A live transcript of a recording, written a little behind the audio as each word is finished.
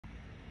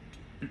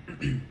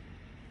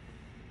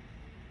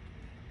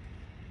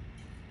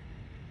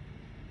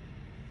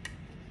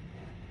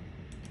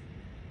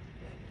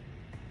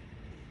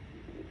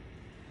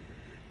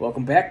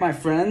Welcome back, my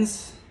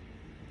friends.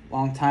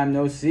 Long time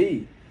no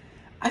see.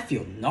 I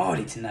feel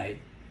naughty tonight.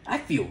 I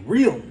feel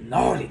real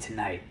naughty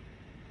tonight.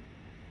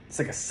 It's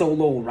like a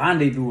solo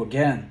rendezvous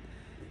again.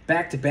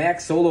 Back-to-back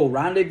solo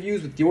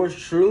rendezvous with yours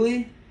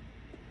truly.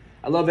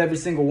 I love every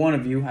single one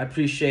of you. I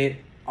appreciate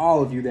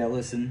all of you that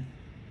listen.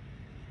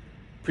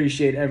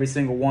 Appreciate every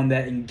single one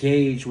that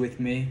engage with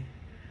me.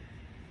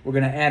 We're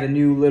going to add a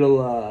new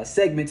little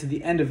segment to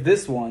the end of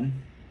this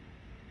one.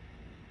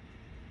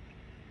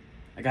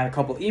 I got a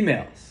couple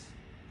emails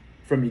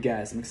from you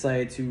guys. I'm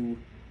excited to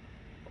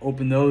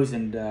open those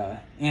and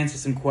answer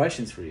some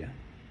questions for you.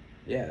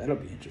 Yeah, that'll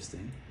be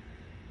interesting.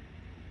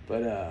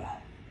 But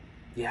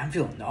yeah, I'm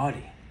feeling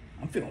naughty.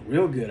 I'm feeling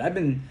real good. I've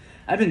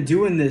been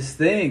doing this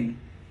thing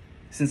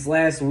since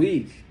last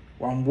week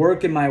where I'm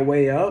working my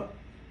way up,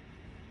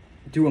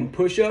 doing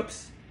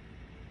push-ups,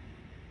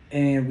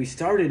 and we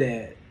started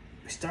at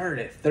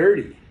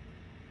 30.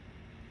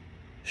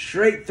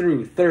 Straight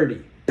through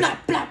 30. Blah,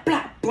 blah,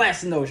 blah.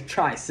 Blasting those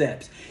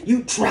triceps.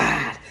 You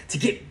tried to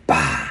get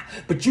by,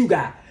 but you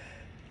got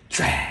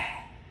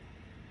trash.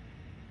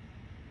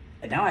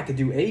 And now I could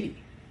do 80.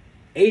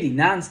 80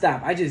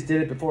 nonstop. I just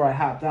did it before I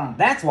hopped on.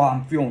 That's why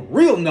I'm feeling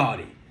real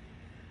naughty.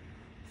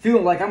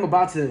 Feeling like I'm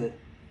about to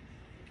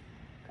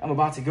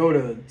go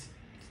to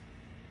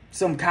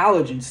some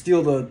college and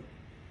steal the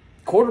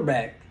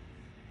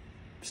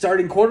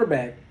starting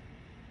quarterback.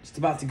 Just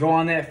about to go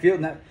on that field.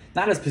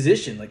 Not his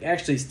position, like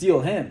actually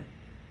steal him.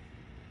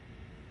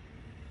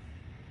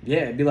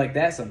 Yeah, it'd be like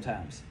that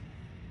sometimes.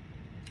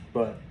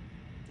 But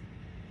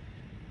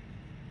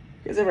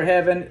you guys ever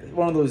have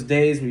one of those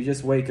days where you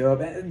just wake up?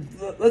 And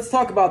let's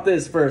talk about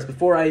this first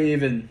before I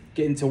even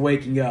get into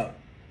waking up.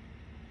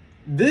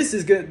 This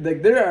is good.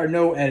 Like, there are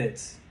no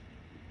edits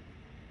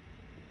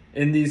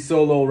in these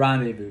solo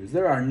rendezvous.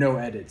 There are no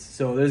edits.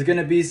 So there's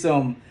gonna be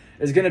some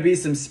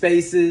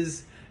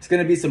spaces. There's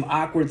gonna be some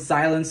awkward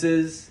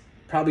silences.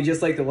 Probably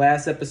just like the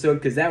last episode,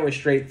 because that was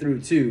straight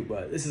through too.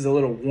 But this is a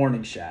little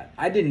warning shot.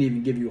 I didn't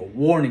even give you a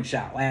warning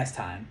shot last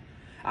time.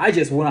 I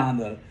just went on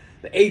the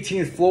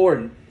 18th floor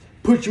and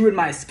put you in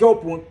my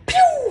scope and went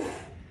pew!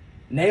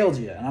 Nailed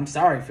you. And I'm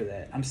sorry for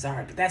that. I'm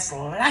sorry. But that's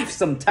life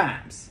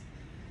sometimes.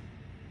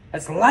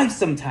 That's life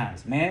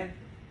sometimes, man.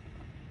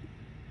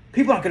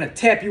 People aren't going to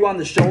tap you on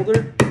the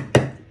shoulder.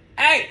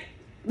 Hey,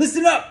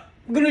 listen up.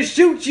 I'm going to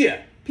shoot you.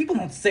 People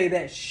don't say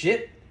that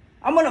shit.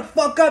 I'm going to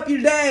fuck up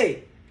your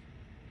day.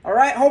 All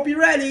right? Hope you're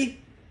ready.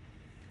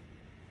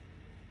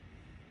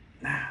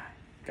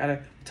 We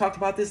talked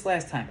about this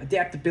last time.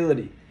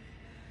 Adaptability.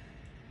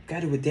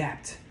 Got to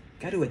adapt.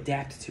 Got to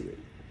adapt to it.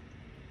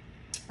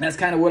 And that's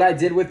kind of what I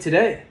did with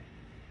today.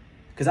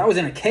 Because I was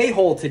in a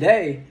K-hole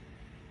today.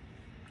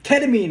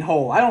 Ketamine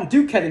hole. I don't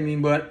do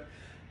ketamine, but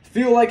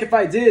feel like if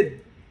I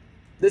did,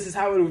 this is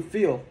how it would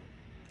feel.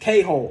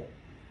 K-hole.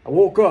 I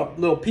woke up,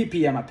 little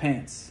pee-pee on my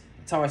pants.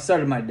 That's how I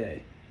started my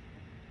day.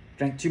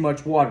 Drank too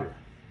much water.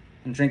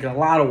 I'm drinking a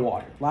lot of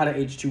water. A lot of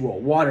H2O.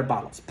 Water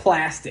bottles.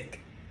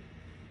 Plastic.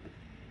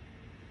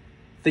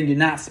 Thing you're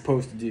not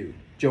supposed to do,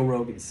 Joe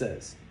Rogan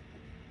says.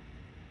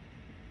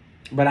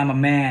 But I'm a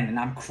man and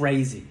I'm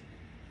crazy.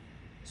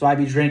 So I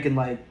be drinking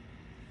like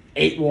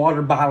 8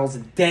 water bottles a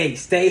day.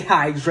 Stay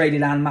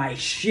hydrated on my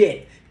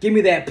shit. Give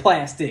me that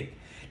plastic.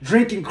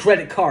 Drinking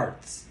credit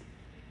cards.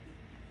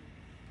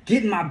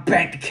 Get in my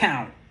bank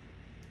account.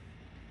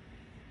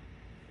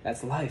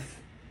 That's life.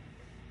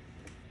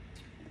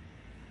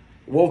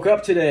 Woke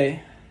up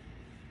today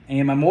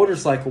and my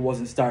motorcycle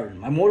wasn't starting.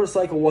 My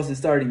motorcycle wasn't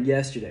starting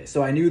yesterday.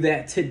 So I knew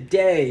that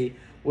today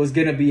was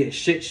going to be a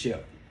shit show.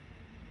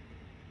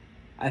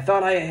 I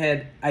thought I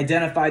had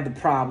identified the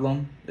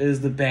problem. It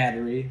was the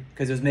battery,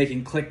 because it was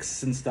making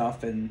clicks and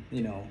stuff, and,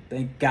 you know,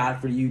 thank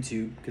God for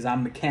YouTube, because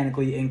I'm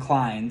mechanically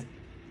inclined.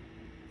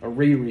 A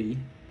Riri,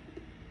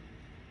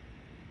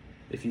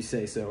 if you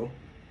say so.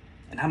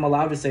 And I'm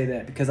allowed to say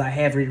that because I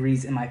have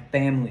Riris in my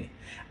family.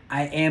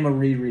 I am a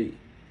Riri,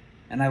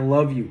 and I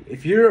love you.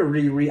 If you're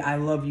a Riri, I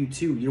love you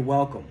too. You're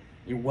welcome.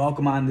 You're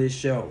welcome on this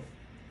show.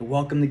 You're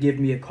welcome to give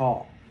me a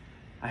call.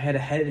 I had a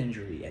head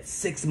injury at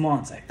 6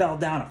 months. I fell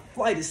down a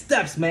flight of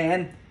steps,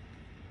 man.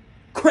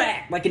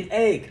 Cracked like an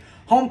egg.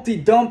 Humpty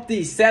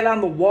Dumpty sat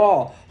on the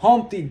wall.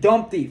 Humpty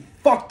Dumpty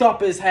fucked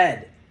up his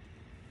head.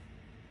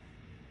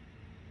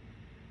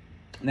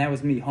 And that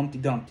was me, Humpty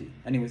Dumpty.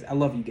 Anyways, I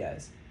love you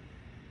guys.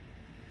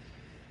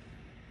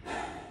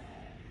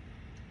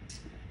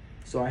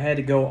 So I had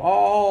to go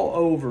all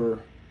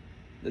over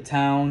the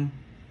town.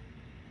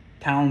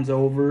 Town's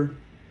over.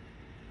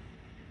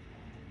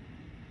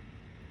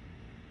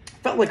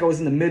 Felt like I was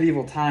in the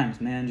medieval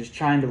times, man. Just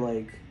trying to,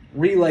 like,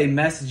 relay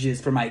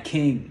messages for my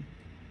king.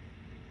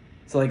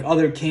 So, like,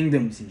 other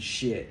kingdoms and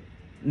shit.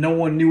 No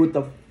one knew what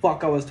the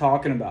fuck I was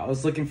talking about. I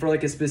was looking for,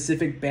 like, a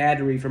specific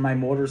battery for my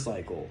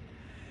motorcycle.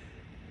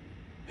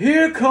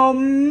 Here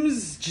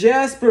comes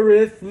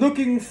Jasperith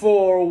looking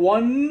for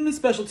one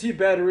specialty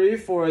battery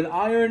for an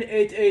Iron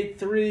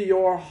 883,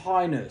 Your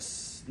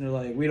Highness. And they're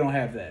like, we don't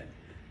have that.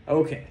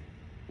 Okay.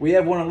 We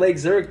have one in Lake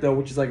Zurich, though,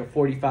 which is like a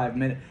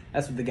 45-minute.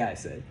 That's what the guy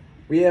said.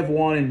 We have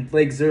one in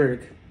Lake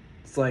Zurich.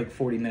 It's like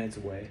 40 minutes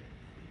away.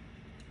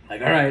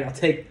 Like, all right, I'll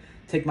take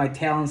my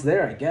talents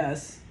there, I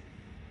guess.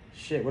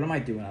 Shit, what am I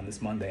doing on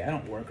this Monday? I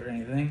don't work or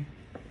anything.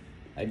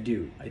 I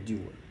do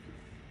work.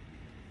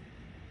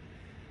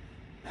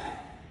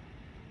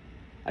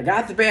 I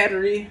got the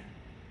battery,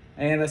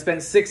 and I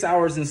spent 6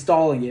 hours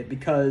installing it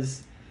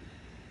because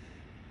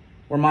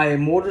where my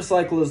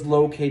motorcycle is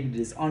located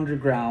is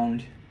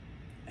underground,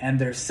 and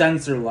there's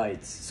sensor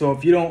lights. So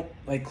if you don't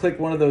like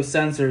click one of those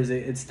sensors,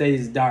 it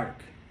stays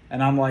dark.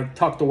 And I'm like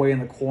tucked away in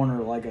the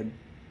corner like a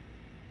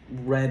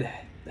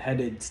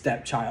red-headed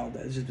stepchild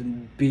that's just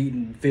been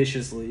beaten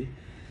viciously,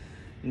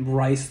 and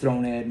rice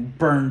thrown at and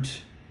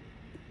burnt,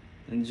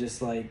 and just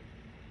like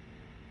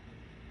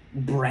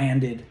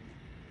branded.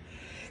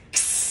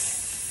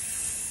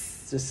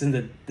 Just in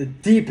the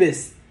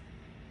deepest,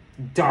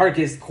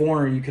 darkest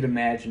corner you could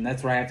imagine.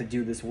 That's where I have to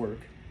do this work.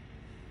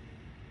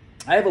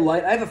 I have a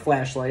light. I have a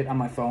flashlight on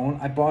my phone.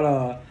 I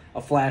bought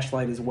a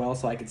flashlight as well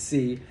so I could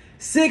see.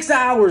 6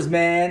 hours,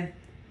 man.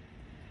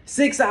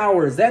 6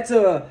 hours. That's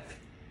a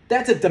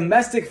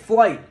domestic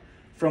flight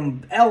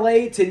from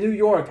L.A. to New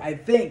York. I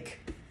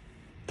think,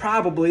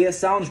 probably, it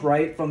sounds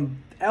right,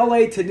 from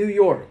L.A. to New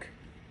York.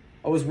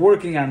 I was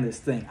working on this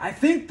thing. I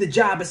think the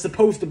job is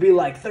supposed to be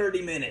like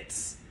 30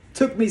 minutes.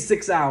 Took me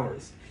 6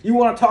 hours. You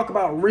want to talk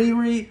about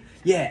Riri?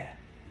 Yeah,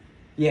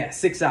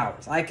 6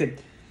 hours.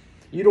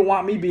 You don't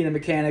want me being a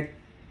mechanic.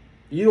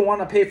 You don't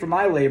want to pay for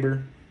my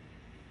labor.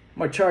 I'm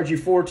going to charge you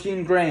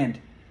 14 grand.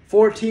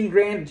 14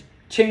 grand,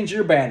 change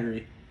your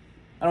battery.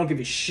 I don't give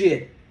a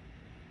shit.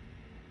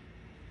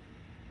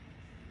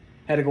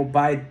 Had to go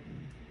buy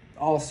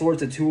all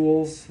sorts of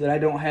tools that I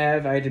don't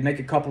have. I had to make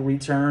a couple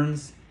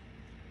returns.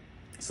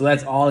 So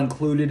that's all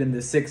included in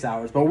the 6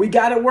 hours. But we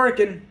got it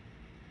working.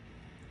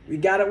 We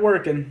got it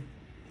working.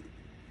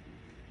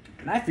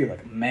 And I feel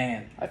like a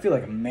man. I feel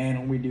like a man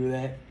when we do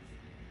that.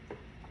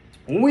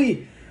 When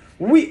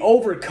we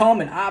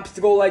overcome an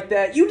obstacle like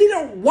that, you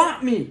didn't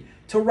want me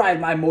to ride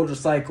my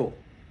motorcycle.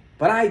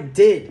 But I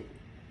did.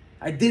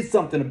 I did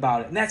something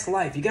about it. And that's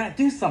life. You gotta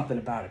do something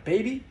about it,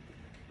 baby.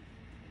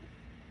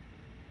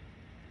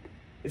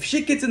 If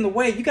shit gets in the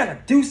way, you gotta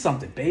do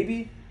something,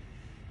 baby.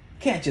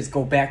 Can't just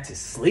go back to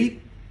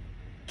sleep.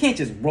 Can't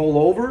just roll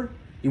over.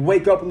 You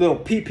wake up with a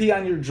little pee-pee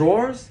on your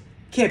drawers.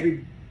 Can't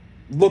be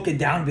looking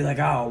down and be like,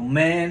 oh,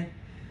 man,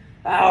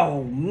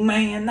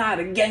 not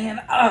again.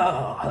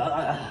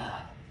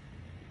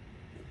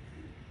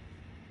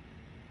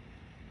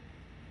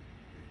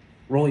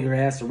 Roll your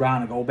ass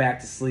around and go back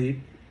to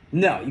sleep.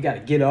 No, you got to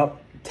get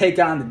up, take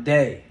on the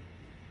day.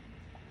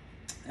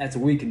 That's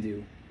what we can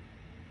do.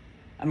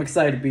 I'm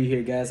excited to be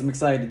here, guys. I'm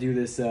excited to do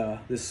this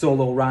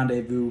solo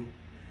rendezvous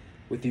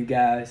with you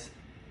guys.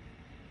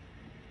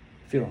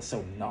 Feeling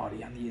so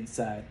naughty on the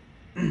inside.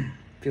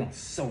 Feeling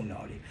so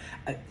naughty.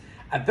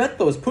 I bet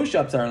those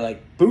push-ups are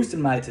like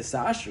boosting my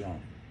testosterone.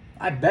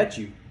 I bet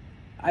you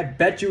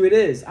it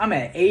is. I'm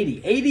at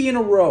 80 in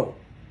a row.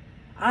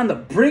 On the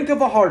brink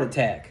of a heart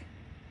attack.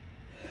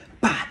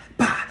 Bah,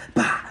 bah,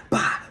 bah,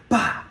 bah,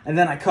 bah. And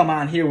then I come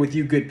on here with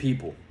you good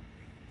people.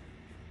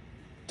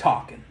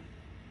 Talking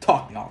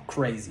all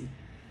crazy.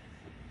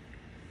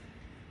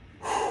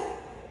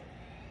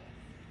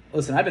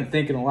 Listen, I've been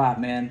thinking a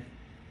lot, man.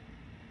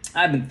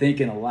 I've been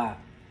thinking a lot.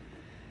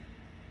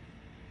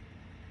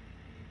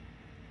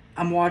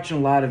 I'm watching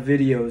a lot of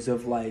videos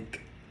of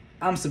like,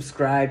 I'm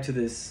subscribed to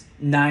this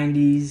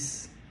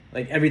 90s,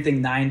 like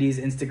everything 90s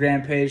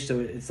Instagram page. So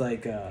it's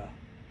like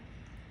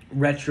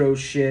retro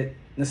shit,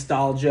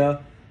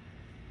 nostalgia.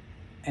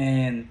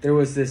 And there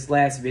was this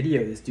last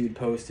video this dude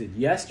posted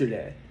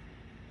yesterday.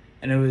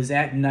 And it was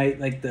at night,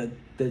 like the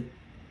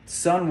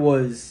sun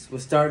was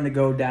starting to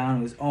go down.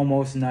 It was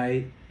almost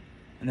night.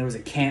 And there was a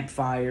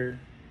campfire.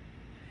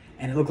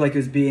 And it looked like it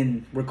was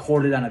being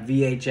recorded on a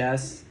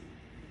VHS.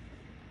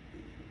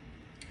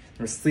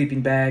 There were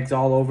sleeping bags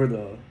all over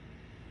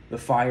the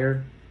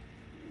fire.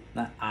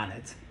 Not on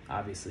it,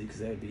 obviously, because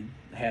that would be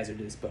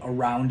hazardous, but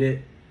around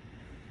it.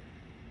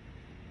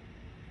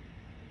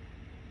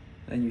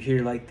 Then you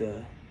hear like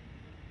the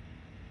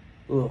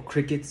little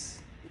crickets.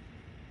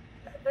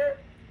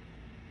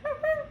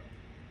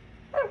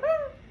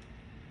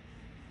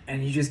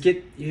 And you're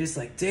just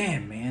like,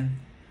 damn,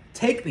 man,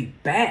 take me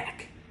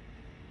back.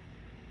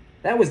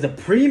 That was the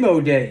primo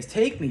days.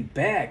 Take me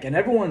back. And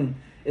everyone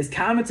is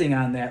commenting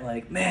on that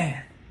like,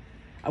 man,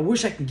 I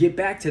wish I could get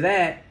back to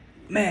that.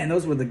 Man,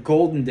 those were the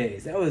golden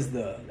days. That was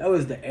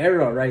the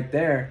era right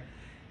there.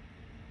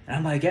 And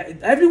I'm like,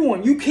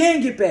 everyone, you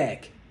can get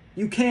back.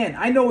 You can.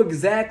 I know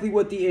exactly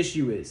what the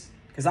issue is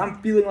because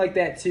I'm feeling like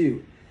that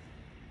too.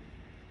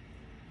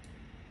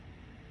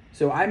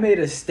 So I made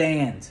a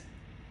stand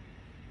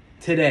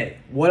today,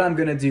 what I'm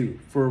going to do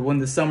for when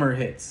the summer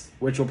hits,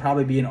 which will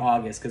probably be in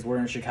August because we're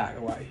in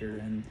Chicago out here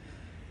and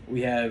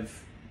we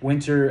have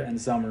winter and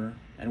summer,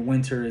 and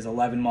winter is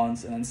 11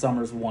 months, and then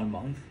summer is 1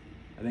 month.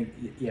 I think,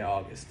 yeah,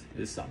 August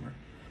is summer.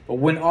 But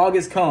when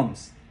August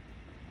comes,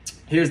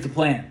 here's the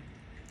plan.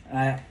 And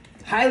I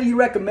highly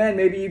recommend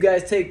maybe you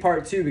guys take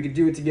part 2. We could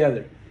do it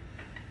together.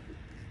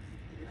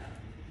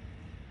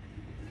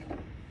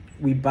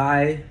 We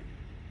buy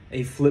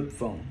a flip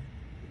phone.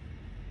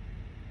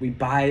 We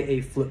buy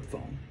a flip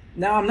phone.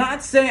 Now, I'm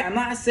not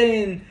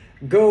saying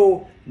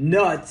go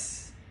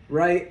nuts,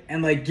 right?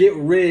 And like get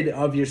rid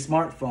of your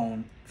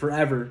smartphone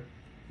forever.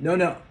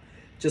 No.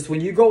 Just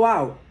when you go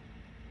out,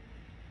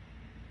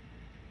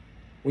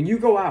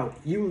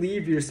 you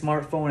leave your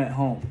smartphone at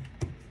home.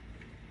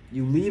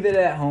 You leave it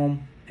at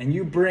home and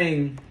you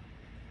bring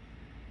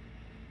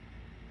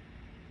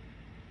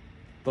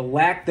the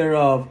lack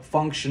thereof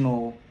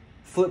functional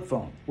flip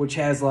phone, which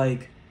has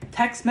like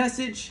text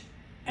message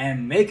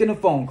and making a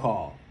phone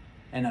call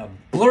and a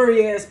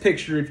blurry ass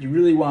picture if you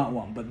really want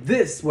one. But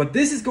what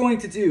this is going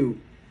to do,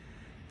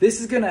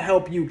 this is going to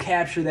help you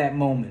capture that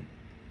moment,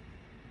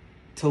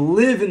 to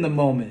live in the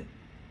moment,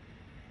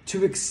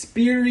 to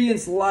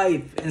experience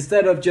life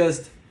instead of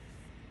just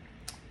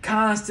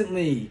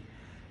constantly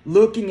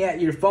looking at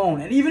your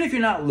phone. And even if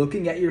you're not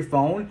looking at your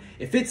phone,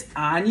 if it's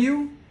on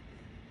you,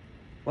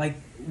 like,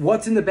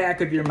 what's in the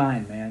back of your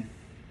mind, man?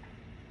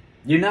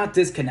 You're not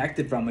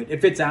disconnected from it.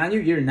 If it's on you,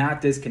 you're not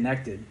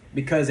disconnected,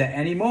 because at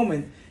any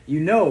moment, you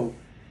know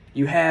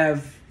you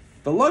have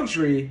the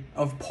luxury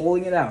of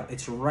pulling it out.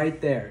 It's right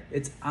there.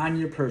 It's on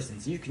your person.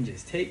 So you can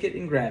just take it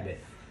and grab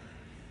it.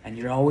 And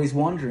you're always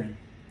wondering,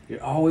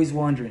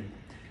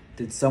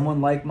 did someone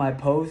like my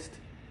post?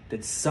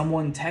 Did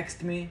someone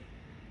text me?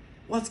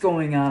 What's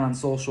going on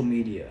social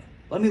media?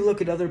 Let me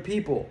look at other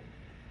people.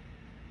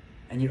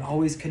 And you're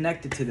always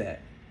connected to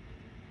that.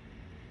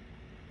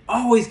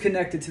 Always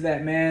connected to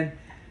that, man.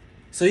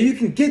 So you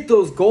can get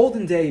those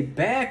golden days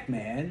back,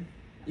 man.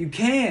 You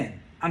can.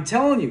 I'm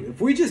telling you,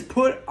 if we just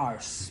put our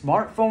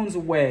smartphones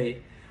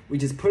away, we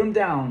just put them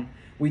down,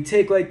 we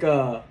take like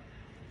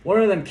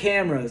one of them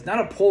cameras, not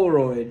a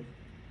Polaroid,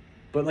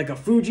 but like a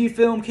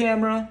Fujifilm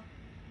camera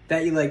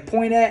that you like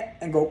point at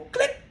and go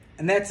click,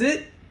 and that's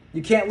it.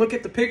 You can't look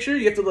at the picture.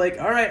 You have to like,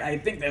 all right, I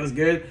think that was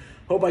good.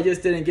 Hope I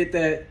just didn't get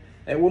that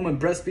woman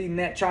breastfeeding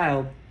that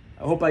child.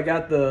 I hope I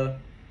got the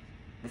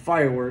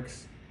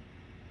fireworks.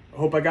 I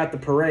hope I got the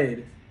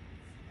parade,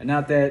 and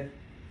not that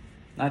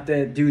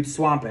dude's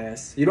swamp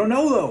ass. You don't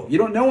know though. You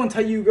don't know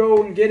until you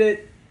go and get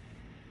it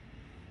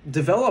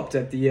developed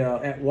at the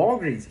at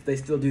Walgreens, if they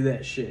still do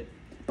that shit.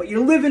 But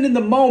you're living in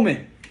the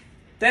moment.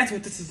 That's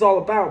what this is all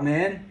about,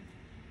 man.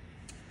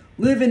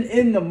 Living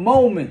in the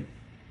moment.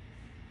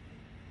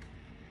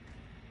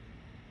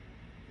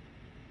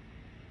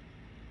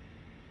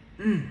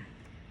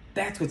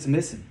 That's what's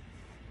missing.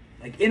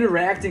 Like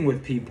interacting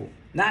with people.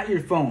 Not your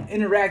phone.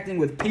 Interacting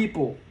with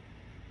people.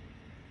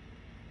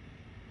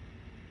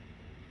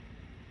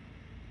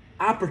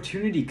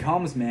 Opportunity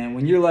comes, man,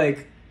 when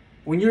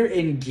you're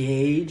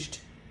engaged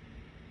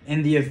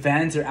in the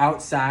events or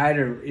outside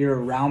or you're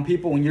around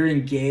people. When you're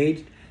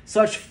engaged,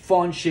 such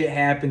fun shit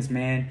happens,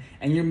 man.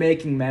 And you're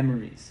making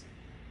memories.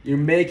 You're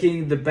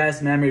making the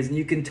best memories. And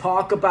you can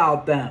talk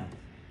about them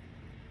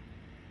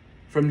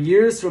from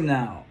years from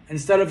now.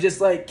 Instead of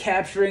just like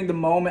capturing the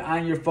moment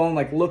on your phone,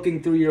 like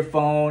looking through your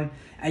phone,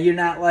 and you're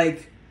not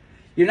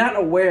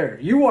aware.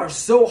 You are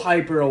so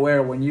hyper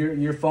aware when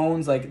your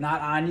phone's like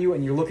not on you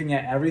and you're looking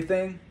at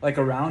everything like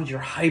around. You're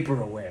hyper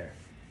aware.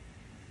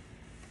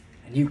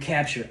 And you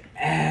capture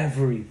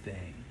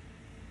everything.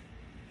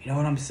 You know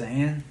what I'm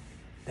saying?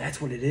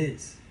 That's what it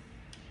is.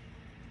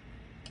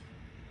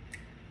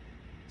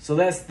 So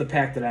that's the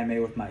pact that I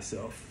made with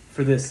myself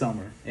for this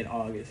summer in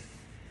August.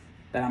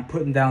 That I'm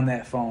putting down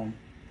that phone.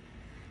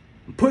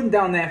 I'm putting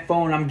down that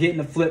phone. I'm getting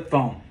a flip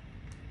phone.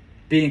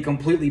 Being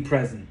completely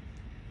present.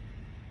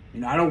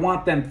 You know, I don't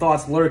want them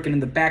thoughts lurking in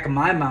the back of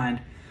my mind.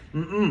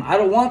 I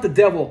don't want the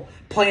devil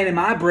playing in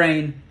my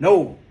brain.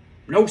 No,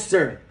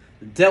 sir.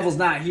 The devil's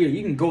not here.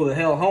 You can go the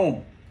hell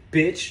home,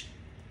 bitch.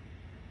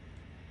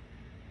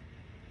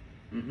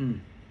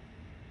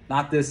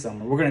 Not this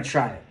summer. We're going to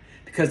try it.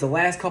 Because the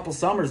last couple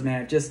summers,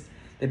 man,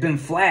 they've been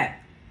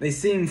flat. They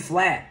seem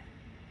flat.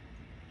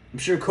 I'm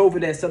sure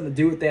COVID has something to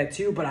do with that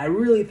too, but I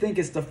really think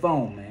it's the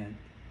phone, man.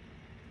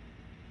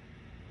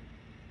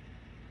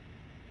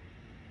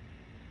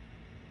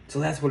 So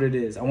that's what it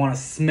is. I want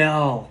to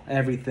smell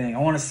everything. I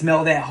want to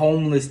smell that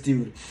homeless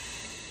dude.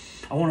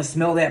 I want to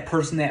smell that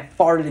person that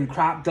farted in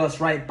crop dust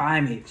right by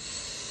me.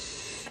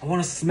 I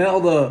want to smell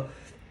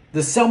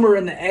the summer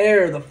in the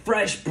air, the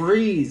fresh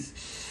breeze.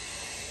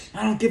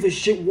 I don't give a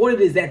shit what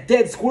it is, that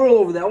dead squirrel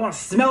over there. I want to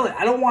smell it.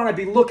 I don't want to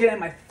be looking at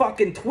my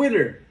fucking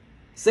Twitter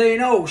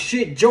saying, oh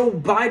shit, Joe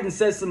Biden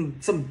says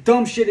some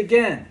dumb shit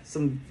again.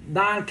 Some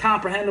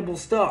non-comprehensible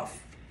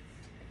stuff.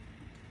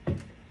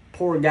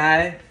 Poor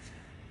guy.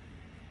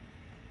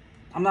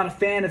 I'm not a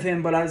fan of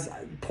him, but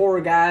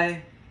poor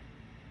guy.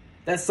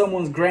 That's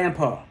someone's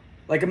grandpa.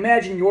 Like,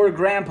 imagine your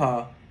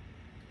grandpa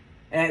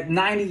at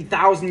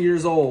 90,000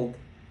 years old,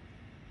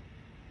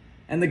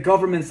 and the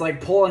government's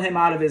like pulling him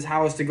out of his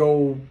house to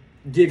go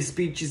give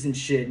speeches and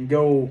shit and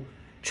go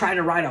try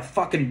to ride a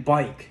fucking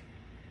bike.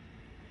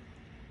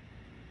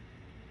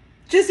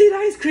 Just eat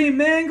ice cream,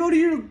 man. Go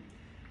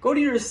to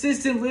your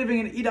assisted living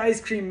and eat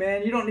ice cream,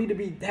 man. You don't need to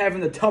be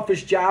having the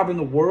toughest job in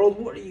the world.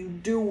 What are you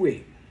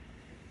doing?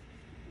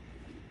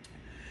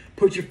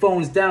 Put your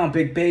phones down,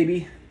 big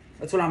baby.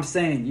 That's what I'm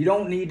saying. You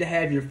don't need to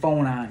have your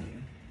phone on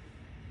you.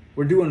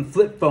 We're doing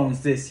flip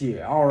phones this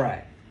year. All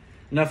right.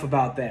 Enough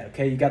about that,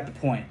 okay? You got the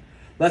point.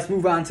 Let's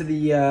move on to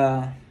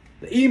the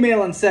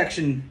emailing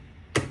section,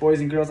 boys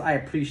and girls. I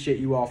appreciate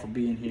you all for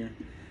being here.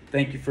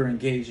 Thank you for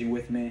engaging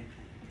with me.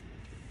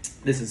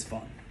 This is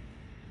fun.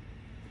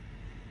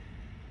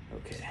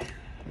 Okay,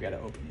 we gotta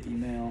open the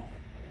email.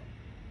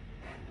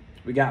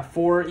 We got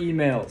 4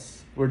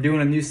 emails. We're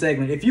doing a new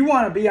segment. If you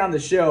want to be on the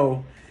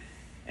show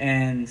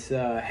and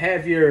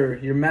have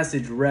your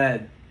message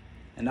read,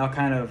 and I'll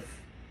kind of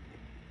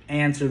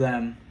answer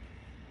them,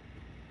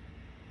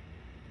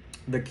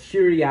 the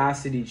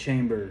Curiosity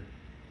Chamber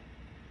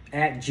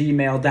at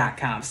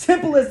gmail.com.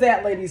 Simple as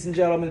that, ladies and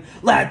gentlemen.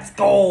 Let's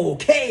go,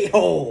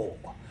 K-hole.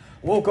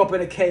 Woke up in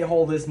a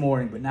K-hole this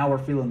morning, but now we're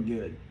feeling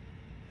good.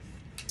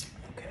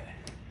 Okay.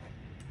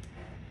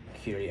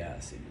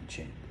 Curiosity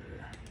Chamber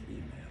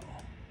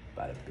email.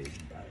 Bada bing,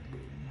 bada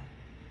boom.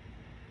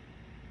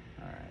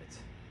 All right.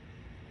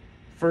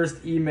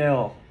 First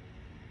email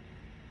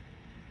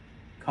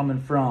coming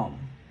from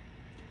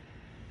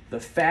the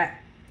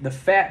Fat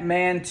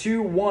Man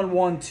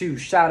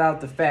 2112. Shout out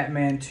to Fat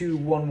Man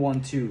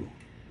 2112.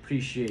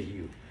 Appreciate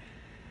you.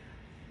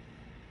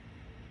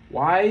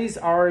 Why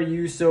are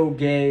you so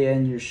gay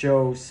and your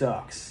show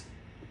sucks?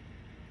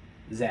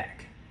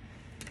 Zach.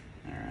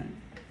 All right.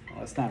 Well,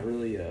 that's not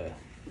really a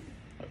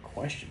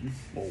question.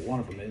 Well, one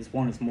of them is.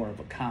 One is more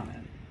of a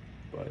comment.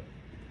 But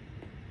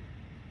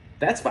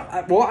that's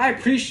fine. Well, I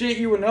appreciate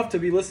you enough to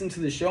be listening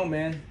to the show,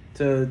 man.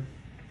 To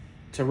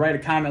write a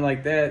comment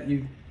like that.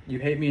 You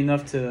hate me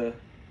enough to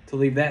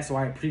leave that, so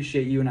I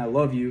appreciate you and I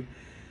love you.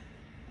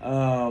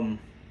 I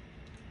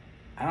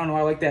don't know.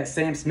 I like that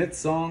Sam Smith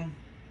song.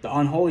 The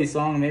Unholy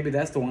song, maybe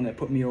that's the one that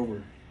put me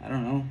over. I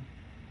don't know.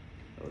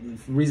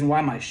 The reason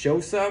why my show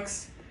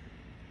sucks?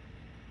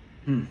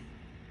 I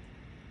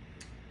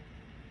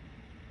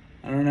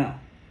don't know.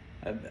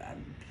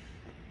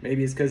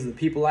 Maybe it's because of the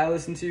people I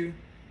listen to.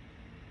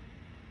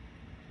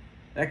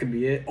 That could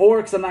be it. Or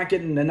because I'm not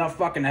getting enough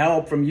fucking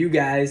help from you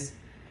guys.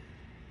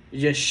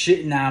 You're just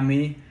shitting on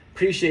me.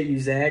 Appreciate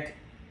you, Zach.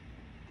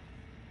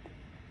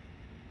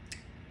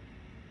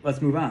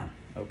 Let's move on.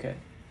 Okay.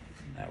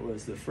 That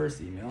was the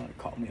first email. It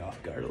caught me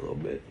off guard a little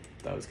bit.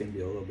 Thought it was going to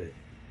be a little bit,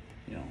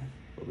 a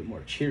little bit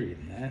more cheery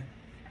than that.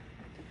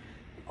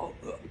 Oh,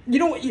 you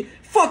know what?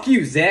 Fuck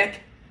you,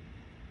 Zach.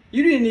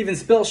 You didn't even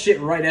spell shit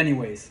right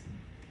anyways.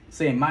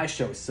 Saying my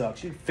show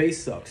sucks. Your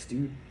face sucks,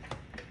 dude.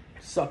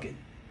 Suck it.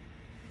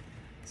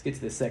 Let's get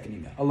to the second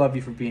email. I love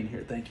you for being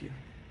here. Thank you.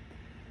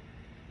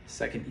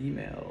 Second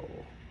email.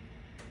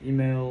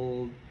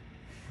 Email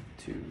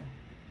 2.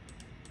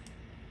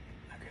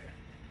 Okay.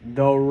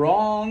 The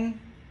wrong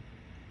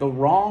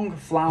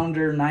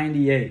flounder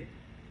 98.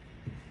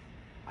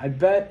 I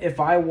bet if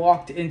I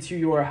walked into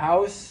your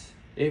house,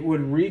 it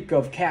would reek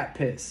of cat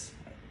piss.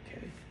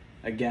 Okay.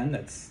 Again,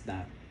 that's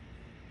not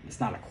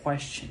a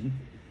question.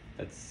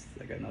 That's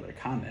like another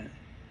comment.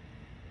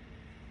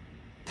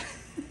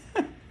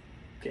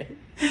 Okay.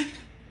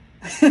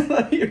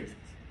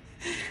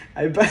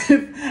 I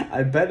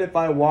bet if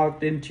I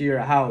walked into your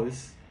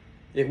house,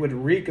 it would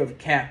reek of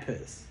cat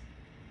piss.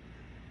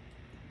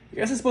 You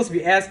guys are supposed to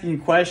be asking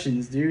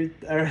questions, dude.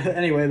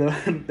 Anyway,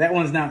 that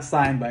one's not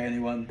signed by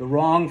anyone. The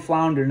wrong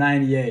flounder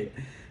 98.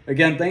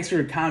 Again, thanks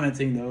for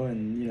commenting though,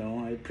 and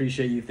I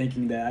appreciate you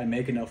thinking that I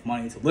make enough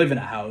money to live in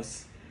a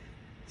house.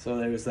 So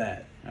there was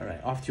that. All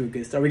right, off to a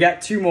good start. We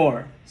got 2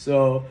 more.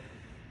 So,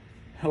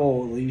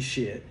 holy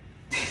shit.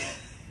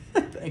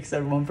 Thanks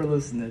everyone for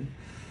listening.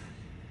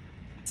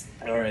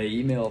 All right,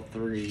 email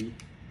 3.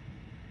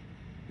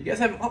 You guys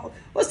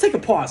let's take a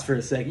pause for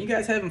a second. You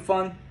guys having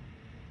fun?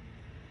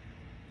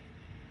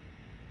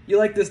 You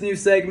like this new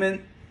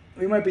segment?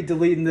 We might be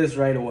deleting this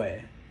right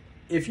away.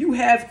 If you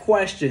have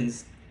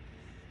questions,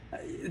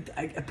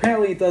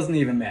 apparently it doesn't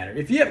even matter.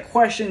 If you have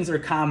questions or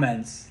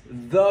comments,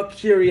 the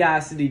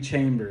Curiosity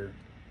Chamber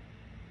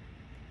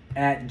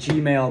at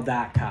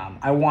gmail.com.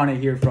 I want to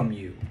hear from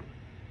you.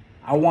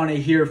 I want to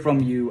hear from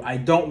you. I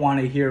don't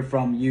want to hear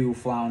from you,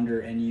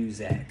 Flounder, and you,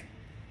 Zach.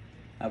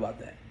 How about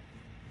that?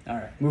 All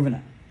right, moving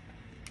on.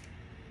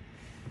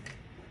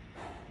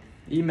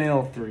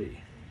 Email 3.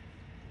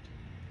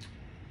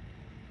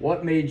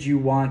 What made you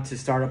want to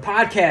start a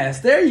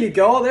podcast? There you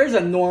go. There's a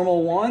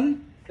normal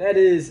one. That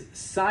is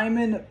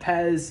Simon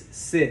Pez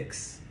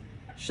 6.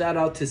 Shout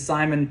out to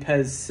Simon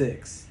Pez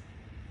 6.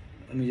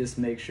 Let me just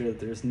make sure that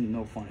there's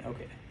no funny.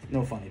 Okay,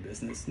 no funny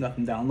business.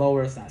 Nothing down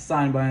lower. It's not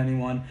signed by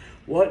anyone.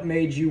 What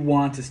made you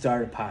want to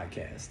start a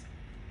podcast?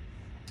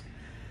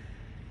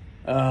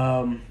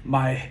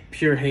 My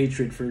pure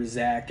hatred for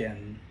Zach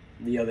and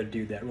the other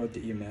dude that wrote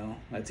the email.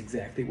 That's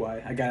exactly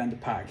why I got into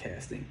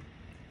podcasting.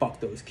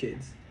 Fuck those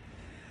kids.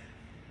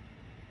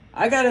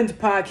 I got into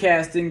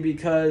podcasting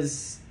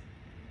because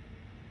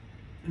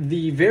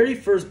the very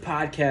first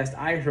podcast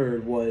I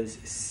heard was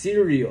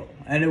Serial,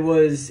 and it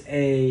was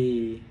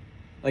a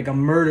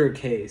murder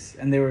case,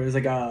 and there was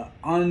like a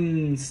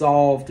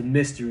unsolved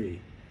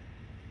mystery.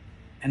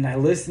 And I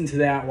listened to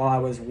that while I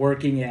was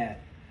working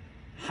at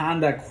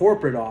Honda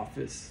corporate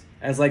office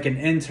as like an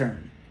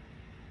intern.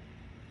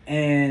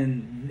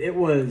 And it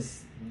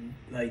was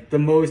like the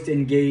most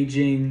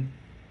engaging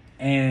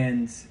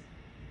and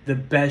the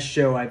best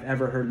show I've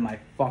ever heard in my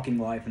fucking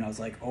life. And I was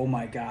like, oh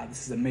my God,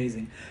 this is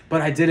amazing.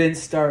 But I didn't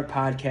start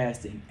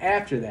podcasting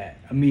after that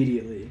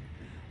immediately.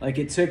 Like,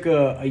 it took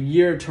a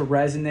year to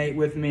resonate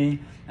with me,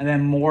 and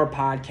then more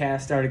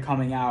podcasts started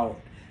coming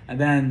out. And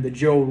then the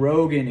Joe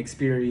Rogan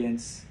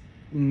Experience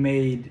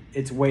made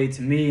its way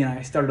to me, and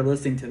I started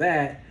listening to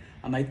that.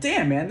 I'm like,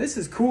 damn, man, this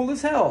is cool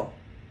as hell.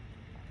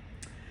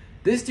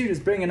 This dude is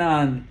bringing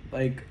on,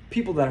 like,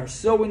 people that are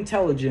so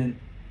intelligent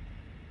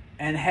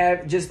and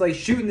have just, like,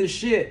 shooting the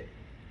shit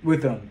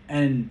with them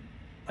and,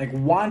 like,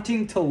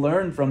 wanting to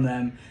learn from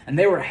them. And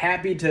they were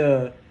happy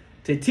to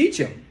teach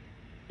them,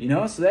 you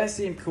know? So that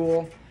seemed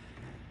cool.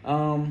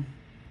 I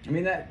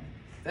mean,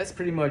 that's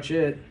pretty much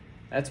it.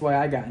 That's why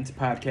I got into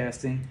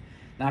podcasting.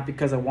 Not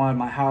because I wanted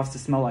my house to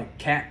smell like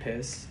cat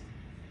piss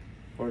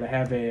or to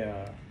have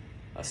a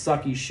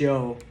sucky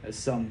show, as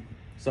some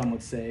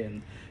would say,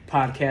 and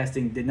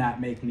podcasting did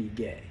not make me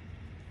gay.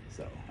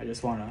 So I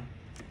just want to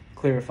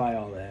clarify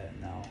all that.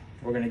 And now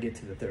we're going to get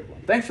to the third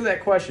one. Thanks for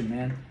that question,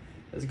 man.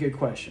 That's a good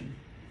question.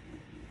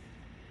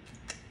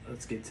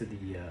 Let's get to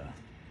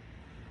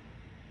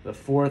the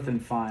fourth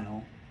and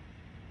final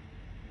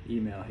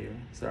email here.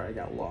 Sorry, I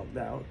got logged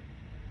out.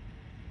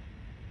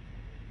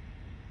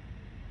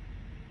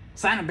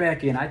 Signing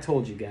back in. I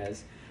told you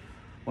guys,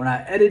 when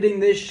I'm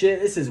editing this shit,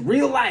 this is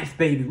real life,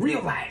 baby,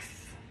 real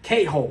life.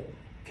 K-hole.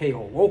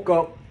 Woke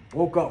up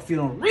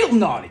feeling real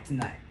naughty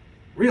tonight.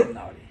 Real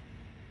naughty.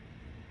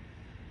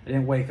 I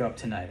didn't wake up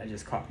tonight. I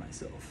just caught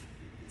myself.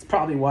 It's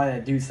probably why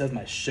that dude says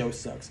my show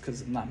sucks,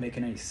 because I'm not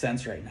making any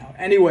sense right now.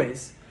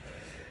 Anyways,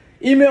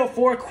 email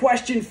for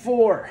question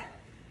 4.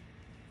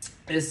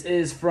 This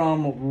is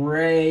from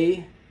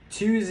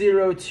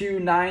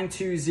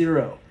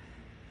Ray202920.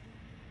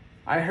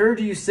 I heard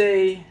you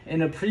say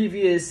in a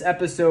previous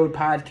episode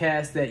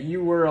podcast that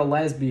you were a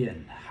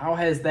lesbian. How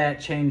has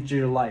that changed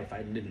your life?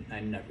 I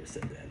never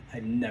said that. I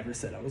never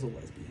said I was a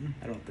lesbian.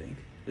 I don't think.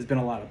 There's been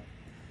a lot of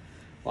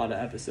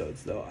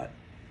episodes though.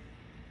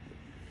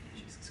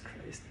 Jesus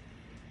Christ.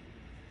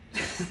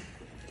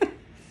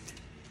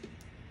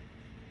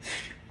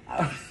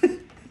 What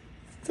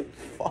the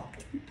fuck?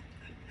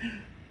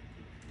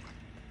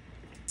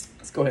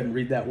 Let's go ahead and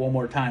read that one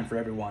more time for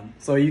everyone,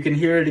 so you can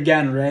hear it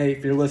again, Ray,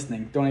 if you're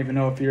listening. Don't even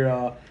know if you're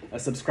a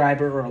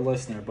subscriber or a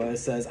listener, but it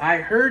says, I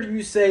heard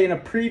you say in a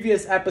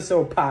previous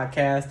episode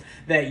podcast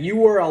that you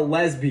were a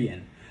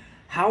lesbian.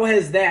 How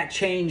has that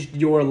changed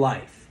your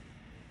life?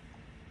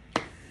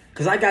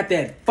 Because I got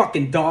that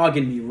fucking dog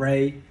in me,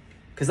 Ray.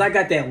 Because I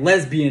got that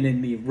lesbian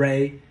in me,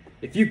 Ray.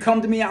 If you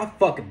come to me, I'll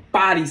fucking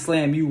body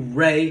slam you,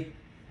 Ray.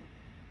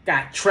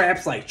 Got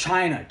traps like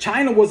China.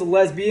 China was a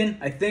lesbian,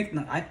 I think.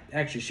 No,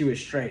 actually, she was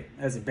straight.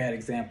 That's a bad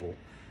example.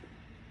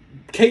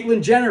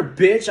 Caitlyn Jenner,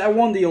 bitch. I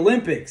won the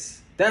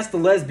Olympics. That's the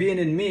lesbian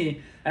in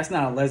me. That's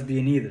not a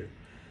lesbian either.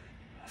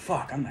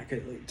 Fuck, I'm not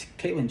good.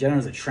 Caitlyn Jenner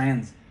is a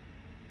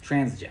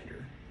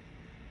transgender.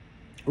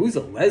 Who's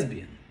a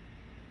lesbian?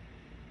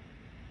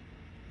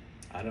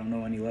 I don't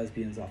know any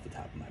lesbians off the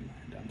top of my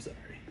mind. I'm sorry.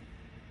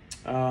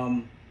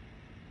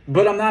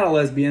 But I'm not a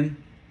lesbian.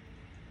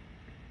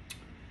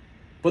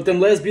 But them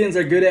lesbians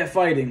are good at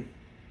fighting.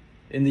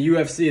 In the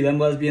UFC, them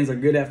lesbians are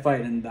good at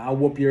fighting. I'll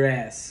whoop your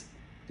ass.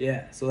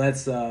 Yeah, so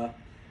that's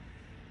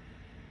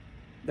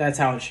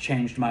how it's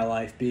changed my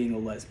life, being a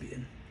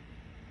lesbian.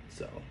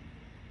 So,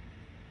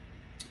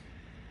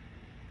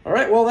 all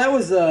right. Well, that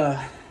was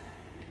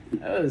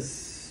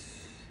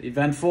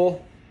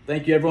eventful.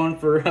 Thank you, everyone,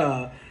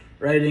 for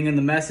writing in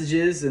the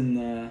messages,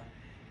 and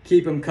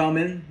keep them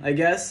coming, I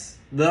guess.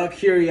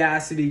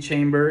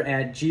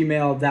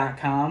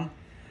 thecuriositychamber@gmail.com.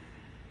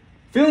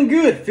 Feeling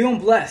good, feeling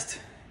blessed,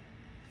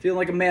 feeling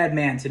like a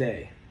madman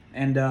today.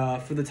 And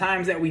for the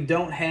times that we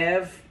don't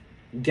have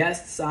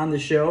guests on the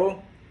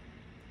show,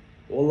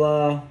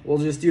 we'll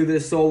just do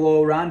this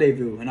solo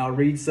rendezvous, and I'll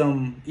read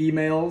some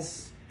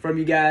emails from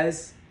you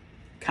guys,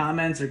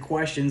 comments or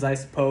questions, I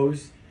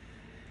suppose,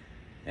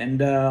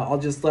 and I'll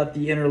just let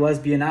the inner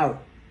lesbian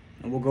out,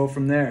 and we'll go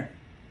from there.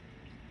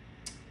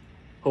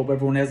 Hope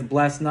everyone has a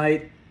blessed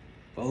night.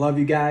 I love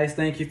you guys.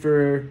 Thank you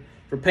for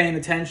paying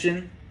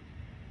attention.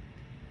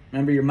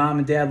 Remember, your mom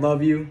and dad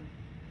love you.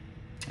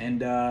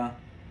 And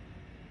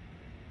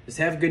just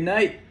have a good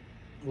night.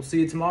 We'll see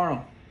you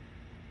tomorrow.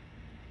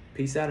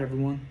 Peace out,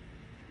 everyone.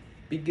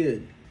 Be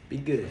good. Be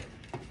good.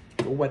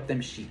 Go wet them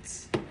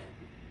sheets.